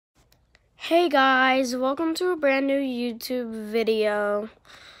Hey guys, welcome to a brand new YouTube video.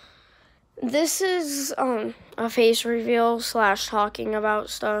 This is a face reveal / talking about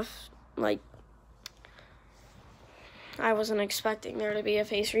stuff. Like, I wasn't expecting there to be a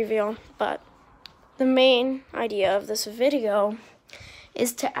face reveal, but the main idea of this video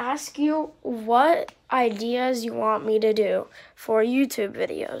is to ask you what ideas you want me to do for YouTube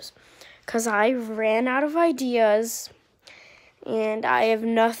videos, because I ran out of ideas and I have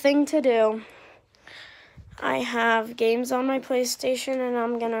nothing to do. I have games on my PlayStation, and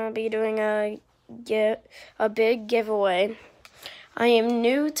I'm gonna be doing a big giveaway. I am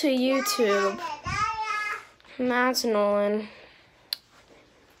new to YouTube. And that's Nolan.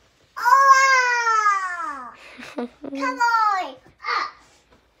 Come on!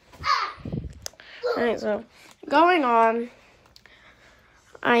 Alright, so going on.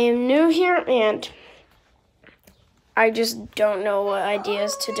 I am new here, and I just don't know what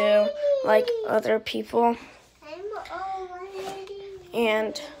ideas to do like other people.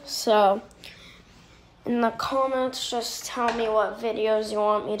 And so in the comments, just tell me what videos you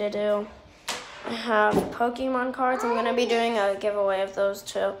want me to do. I have Pokemon cards. I'm going to be doing a giveaway of those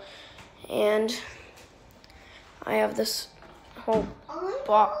too. And I have this whole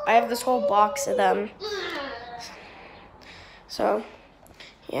box of them. So,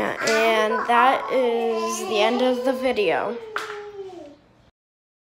 yeah, and that is the end of the video.